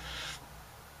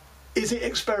 Is it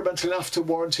experimental enough to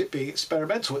warrant it being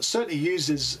experimental? It certainly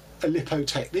uses Oulipo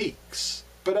techniques,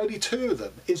 but only 2 of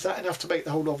them. Is that enough to make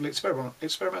the whole novel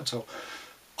experimental?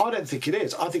 I don't think it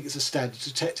is. I think it's a standard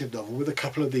detective novel with a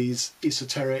couple of these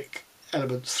esoteric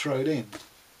elements thrown in.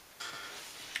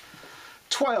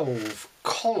 12.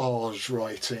 Collage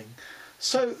writing.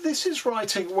 So this is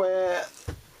writing where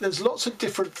there's lots of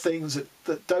different things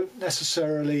that don't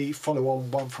necessarily follow on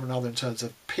one from another in terms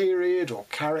of period or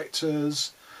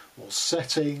characters or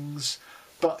settings,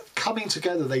 but coming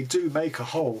together they do make a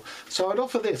whole. So I'd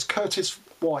offer this, Curtis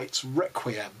White's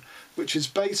Requiem, which is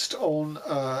based on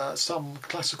some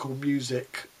classical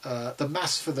music, the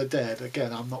Mass for the Dead.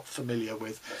 Again, I'm not familiar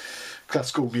with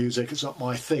classical music, it's not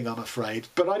my thing, I'm afraid,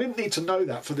 but I didn't need to know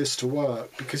that for this to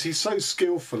work, because he's so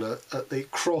skillful at the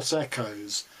cross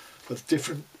echoes of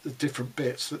different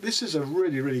bits that this is a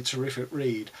really terrific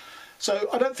read. So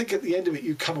I don't think at the end of it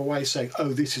you come away saying,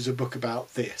 oh, this is a book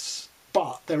about this,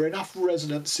 but there are enough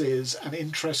resonances and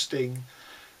interesting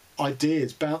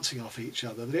ideas bouncing off each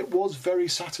other that it was very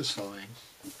satisfying.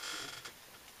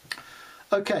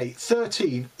 Okay,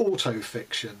 13,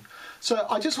 autofiction. So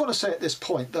I just want to say at this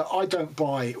point that I don't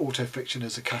buy autofiction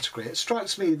as a category. It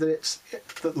strikes me that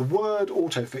that the word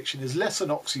autofiction is less an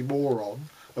oxymoron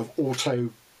of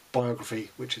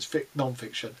autobiography, which is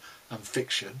non-fiction, and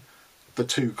fiction. The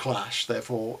 2 clash,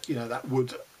 therefore,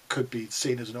 that could be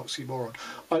seen as an oxymoron.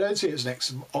 I don't see it as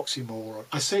an oxymoron.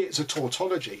 I see it as a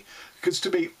tautology, because to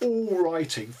me, all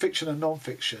writing, fiction and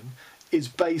non-fiction, is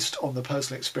based on the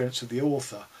personal experience of the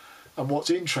author. And what's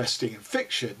interesting in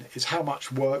fiction is how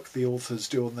much work the authors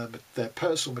do on their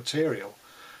personal material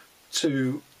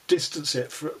to distance it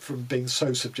from being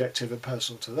so subjective and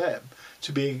personal to them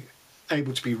to being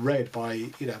able to be read by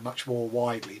much more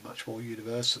widely, much more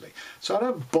universally. So I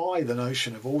don't buy the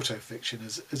notion of autofiction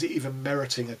as even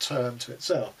meriting a term to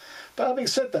itself. But having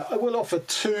said that, I will offer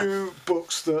 2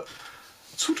 books that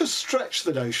sort of stretch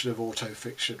the notion of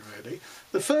autofiction, really.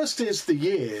 The first is The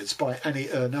Years by Annie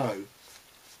Ernaux,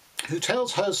 who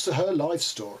tells her life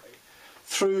story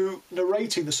through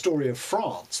narrating the story of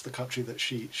France, the country that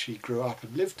she grew up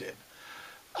and lived in.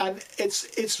 And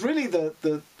it's really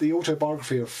the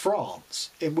autobiography of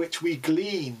France in which we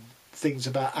glean things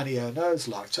about Annie Ernaux's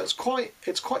life. So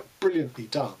it's quite brilliantly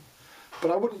done.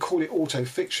 but I wouldn't call it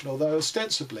autofiction, although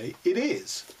ostensibly it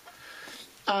is.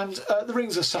 And The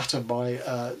Rings of Saturn by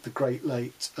the great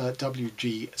late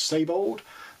W.G. Sebald.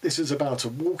 This is about a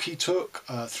walk he took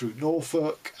through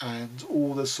Norfolk and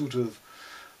all the sort of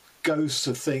ghosts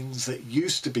of things that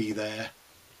used to be there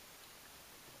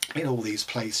in all these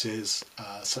places,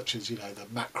 such as, you know, the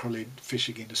mackerel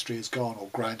fishing industry has gone, or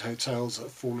grand hotels that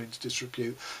have fallen into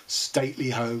disrepute, stately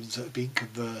homes that have been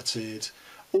converted,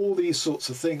 all these sorts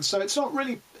of things. So it's not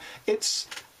really, it's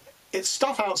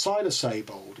stuff outside of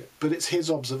Sebald, but it's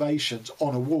his observations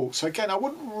on a walk. So again, I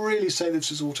wouldn't really say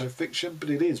this is autofiction, but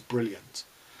it is brilliant.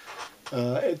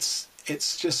 It's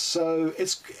just so,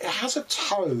 it has a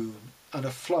tone and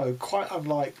a flow quite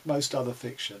unlike most other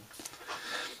fiction.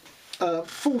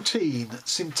 14,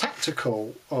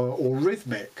 syntactical or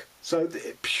rhythmic. So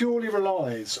it purely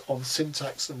relies on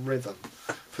syntax and rhythm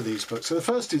for these books. So the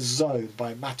first is Zone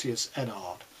by Matthias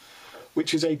Enard,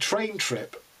 which is a train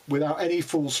trip without any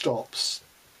full stops,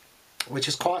 which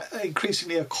is quite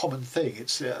increasingly a common thing.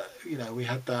 It's you know, we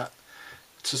had that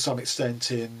to some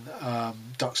extent in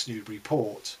Duck's Nude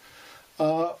Report.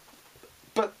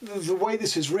 But the way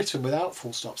this is written without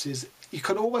full stops is, you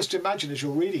can almost imagine as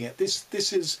you're reading it,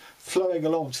 this is flowing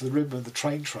along to the rhythm of the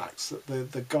train tracks,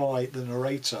 that the guy, the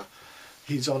narrator,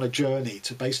 he's on a journey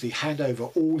to basically hand over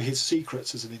all his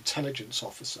secrets as an intelligence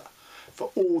officer for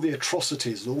all the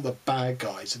atrocities and all the bad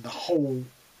guys in the whole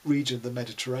region of the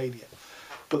Mediterranean.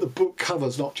 But the book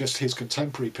covers not just his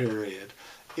contemporary period,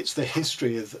 it's the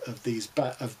history of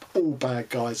all bad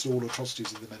guys and all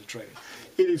atrocities in the Mediterranean.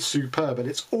 It is superb, and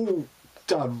it's all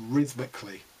done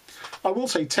rhythmically. I will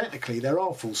say technically there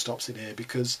are full stops in here,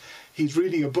 because he's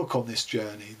reading a book on this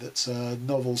journey that's a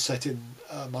novel set in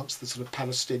amongst the sort of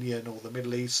Palestinian or the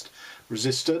Middle East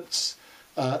resistance.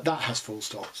 That has full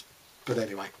stops. But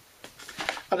anyway.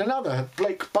 And another,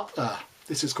 Blake Butler.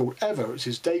 This is called Ever. It's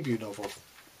his debut novel.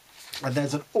 And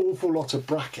there's an awful lot of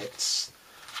brackets.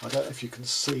 I don't know if you can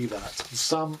see that.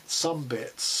 Some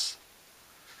bits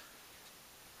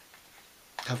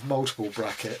have multiple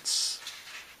brackets.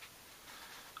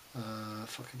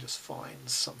 If I can just find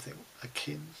something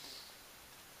akin.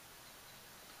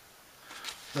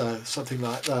 No, something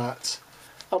like that.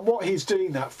 And what he's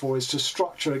doing that for is to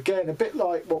structure, again, a bit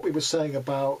like what we were saying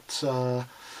about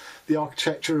the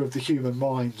architecture of the human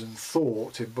mind and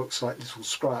thought in books like Little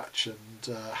Scratch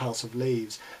and House of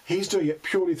Leaves. He's doing it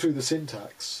purely through the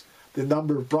syntax. The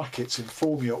number of brackets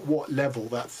inform you at what level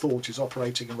that thought is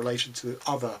operating in relation to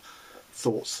other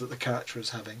thoughts that the character is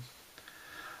having.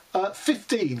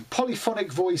 15,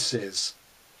 Polyphonic Voices.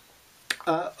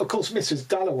 Of course, Mrs.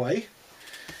 Dalloway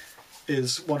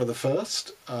is one of the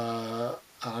first. And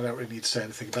I don't really need to say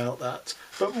anything about that.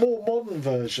 But more modern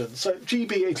versions. So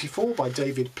GB84 by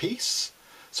David Peace.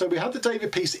 So we had the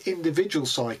David Peace individual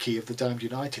psyche of the Damned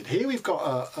United. Here we've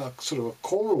got a sort of a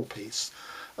choral piece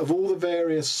of all the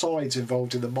various sides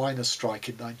involved in the miners' strike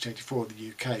in 1984 in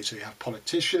the UK. So you have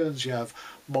politicians, you have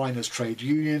miners' trade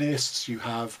unionists, you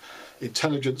have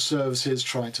intelligence services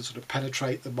trying to sort of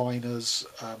penetrate the miners'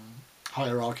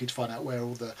 hierarchy to find out where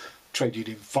all the trade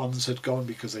union funds had gone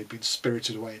because they'd been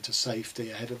spirited away into safety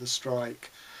ahead of the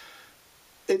strike.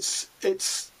 It's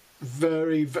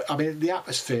very, I mean, the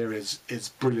atmosphere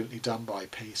is brilliantly done by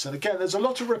Peace. And again, there's a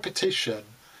lot of repetition,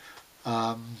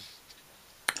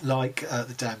 like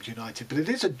the Damned United, but it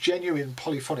is a genuine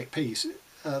polyphonic piece.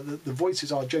 The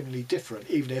voices are genuinely different,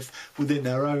 even if within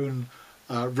their own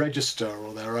register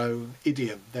or their own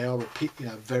idiom, they are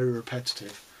very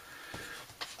repetitive.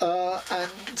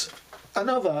 And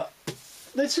another,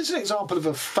 this is an example of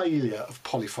a failure of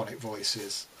polyphonic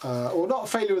voices, or not a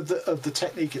failure of the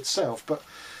technique itself, but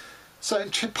so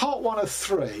in part 1 of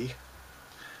 3,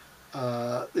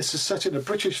 this is set in a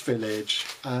British village,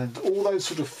 and all those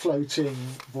sort of floating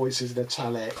voices in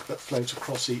italic that float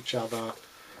across each other.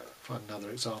 Find another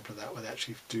example of that where they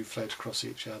actually do float across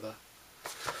each other.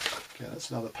 Okay, that's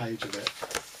another page of it.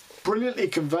 Brilliantly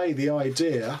convey the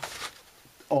idea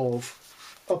of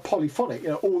a polyphonic,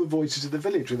 all the voices of the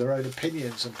village with their own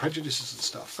opinions and prejudices and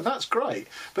stuff, and that's great.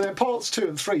 But then parts 2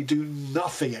 and 3 do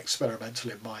nothing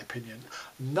experimental, in my opinion,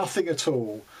 nothing at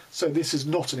all. So this is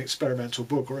not an experimental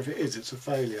book, or if it is, it's a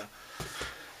failure.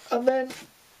 And then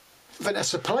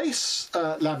Vanessa Place,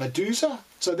 La Medusa.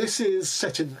 So this is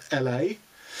set in LA,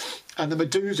 and the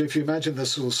Medusa, if you imagine the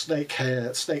sort of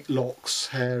snake locks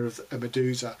hair of a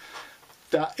Medusa,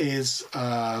 that is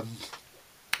a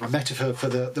metaphor for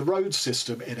the road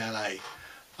system in LA.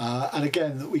 And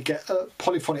again, we get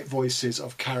polyphonic voices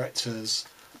of characters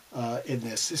in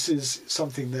this. This is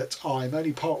something that I'm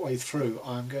only part way through.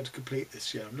 I'm going to complete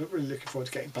this year. I'm really looking forward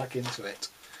to getting back into it.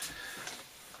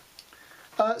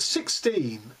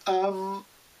 16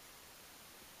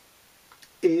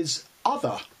 is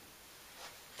other.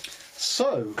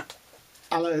 So,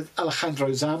 Alejandro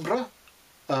Zambra,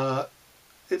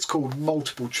 it's called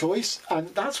multiple choice, and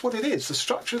that's what it is. The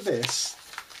structure of this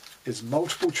is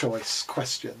multiple choice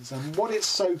questions, and what it's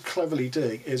so cleverly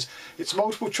doing is it's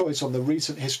multiple choice on the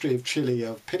recent history of Chile,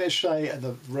 of Pinochet and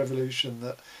the revolution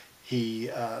that he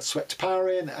swept to power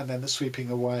in, and then the sweeping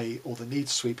away, or the need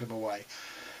to sweep him away.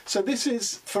 So this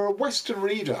is, for a Western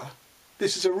reader,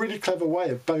 this is a really clever way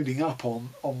of boning up on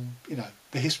you know,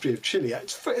 the history of Chile.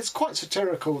 It's quite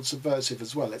satirical and subversive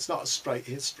as well. It's not a straight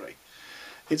history.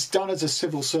 It's done as a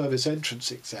civil service entrance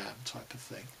exam type of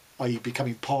thing, i.e.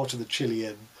 becoming part of the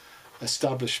Chilean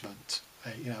establishment,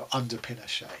 you know, under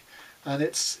Pinochet. And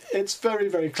it's very,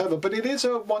 very clever, but it is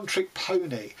a one-trick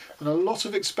pony, and a lot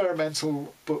of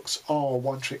experimental books are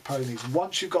one-trick ponies.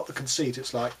 Once you've got the conceit,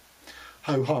 it's like,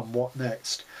 ho-hum, what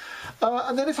next?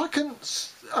 And then if I can...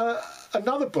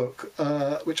 another book,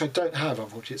 which I don't have,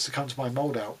 unfortunately, it's Succumb to My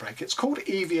Mould Outbreak. It's called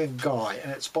Evie and Guy,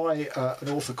 and it's by an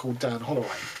author called Dan Holloway.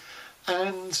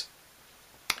 And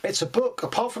it's a book,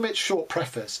 apart from its short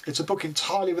preface, it's a book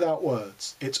entirely without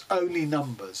words. It's only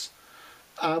numbers.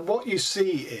 And what you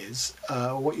see is,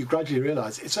 what you gradually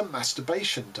realise, it's a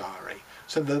masturbation diary.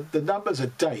 So the numbers are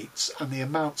dates and the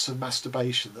amounts of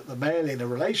masturbation that the male in a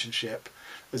relationship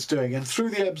is doing. And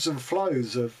through the ebbs and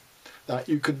flows of that,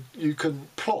 you can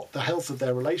plot the health of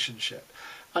their relationship.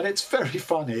 And it's very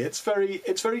funny, it's very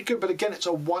good, but again, it's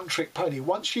a one-trick pony.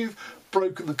 Once you've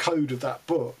broken the code of that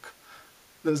book,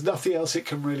 there's nothing else it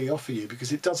can really offer you,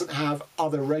 because it doesn't have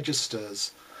other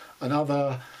registers and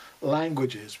other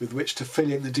languages with which to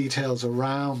fill in the details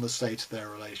around the state of their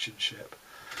relationship.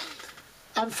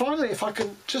 And finally, if I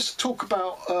can just talk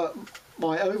about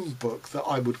my own book that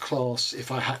I would class,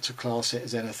 if I had to class it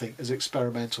as anything, as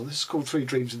experimental. This is called Three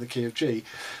Dreams in the Key of G.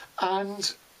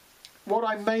 And what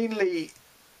I mainly...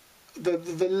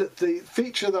 The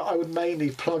feature that I would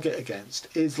mainly plug it against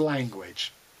is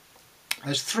language.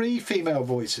 There's three female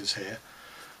voices here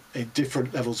in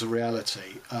different levels of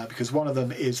reality, because one of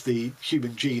them is the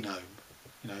human genome,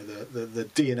 you know, the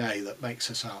DNA that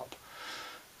makes us up.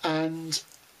 And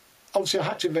obviously I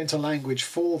had to invent a language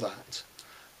for that.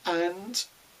 And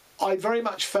I very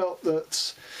much felt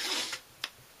that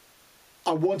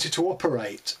I wanted to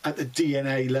operate at the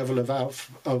DNA level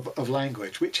of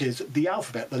language, which is the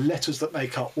alphabet, the letters that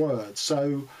make up words.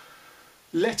 So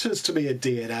letters to me are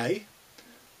DNA.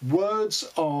 Words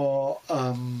are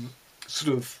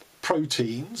sort of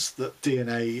proteins that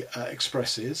DNA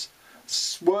expresses.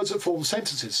 Words that form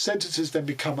sentences. Sentences then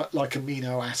become like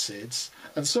amino acids,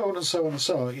 and so on and so on and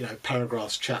so on. You know,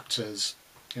 paragraphs, chapters,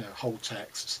 you know, whole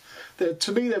texts.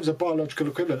 To me, there was a biological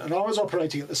equivalent, and I was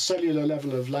operating at the cellular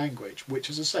level of language, which,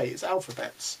 as I say, is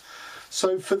alphabets.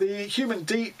 So for the human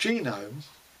genome,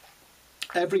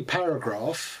 every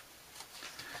paragraph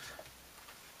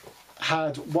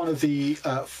had one of the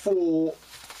 4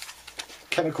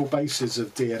 chemical bases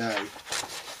of DNA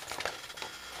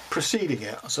preceding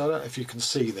it. So I don't know if you can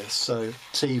see this. So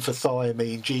T for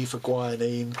thiamine, G for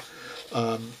guanine,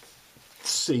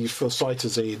 C for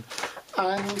cytosine.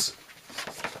 And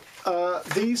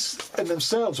these in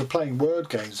themselves are playing word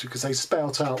games, because they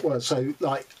spout out words. So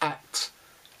like ACT,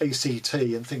 ACT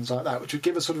and things like that, which would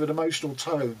give a sort of an emotional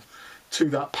tone to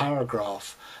that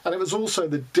paragraph. And it was also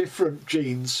the different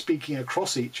genes speaking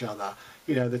across each other.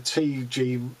 You know, the T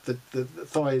gene, the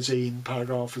thiazine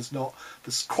paragraph is not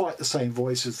quite the same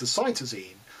voice as the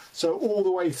cytosine. So all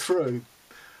the way through,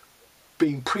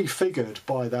 being prefigured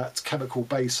by that chemical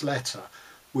base letter,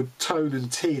 would tone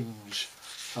and tinge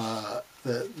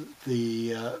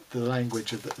the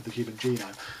language of the human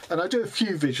genome. And I do a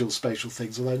few visual spatial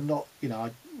things, although not, you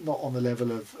know, not on the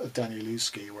level of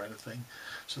Danielewski or anything.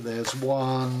 So there's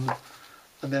one.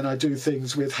 And then I do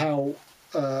things with how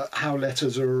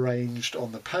letters are arranged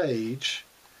on the page.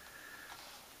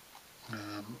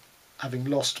 Having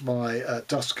lost my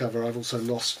dust cover, I've also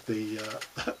lost the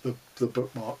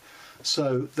bookmark.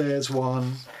 So there's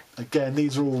one. Again,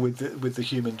 these are all with the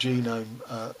human genome.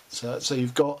 So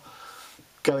you've got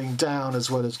going down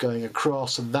as well as going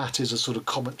across, and that is a sort of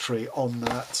commentary on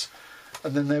that.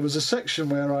 And then there was a section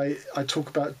where I talk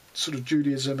about sort of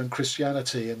Judaism and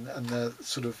Christianity and the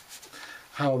sort of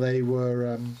how they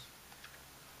were,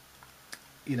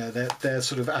 you know, their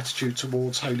sort of attitude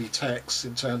towards holy texts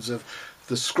in terms of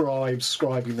the scribes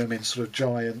scribing them in sort of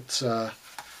giant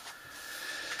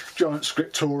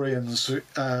scriptorians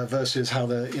versus how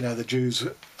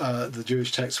the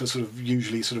Jewish texts were sort of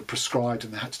usually sort of prescribed,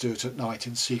 and they had to do it at night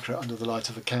in secret under the light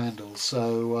of a candle.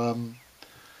 So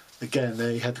again,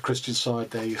 there you had the Christian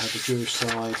side, there you had the Jewish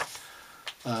side.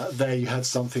 There you had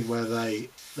something where they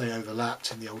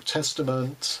overlapped in the Old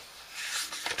Testament,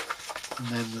 and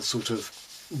then the sort of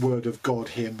word of God,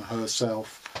 him,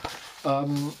 herself.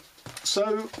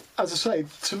 So, as I say,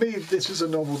 to me, this is a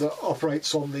novel that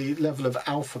operates on the level of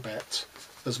alphabet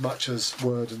as much as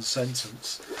word and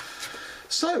sentence.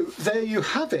 So, there you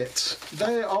have it.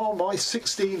 There are my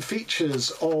 16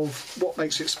 features of what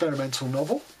makes an experimental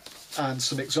novel, and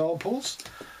some examples.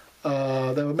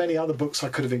 There were many other books I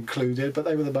could have included, but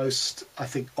they were the most, I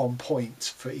think, on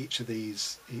point for each of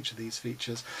these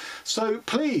features. So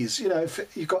please, if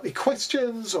you've got any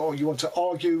questions or you want to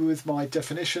argue with my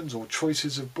definitions or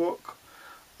choices of book,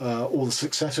 or the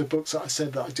successor books that I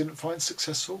said that I didn't find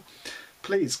successful,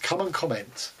 please come and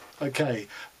comment. Okay,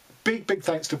 big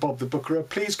thanks to Bob the Bookerer.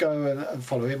 Please go and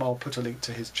follow him. I'll put a link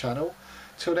to his channel.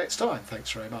 Till next time,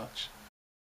 thanks very much.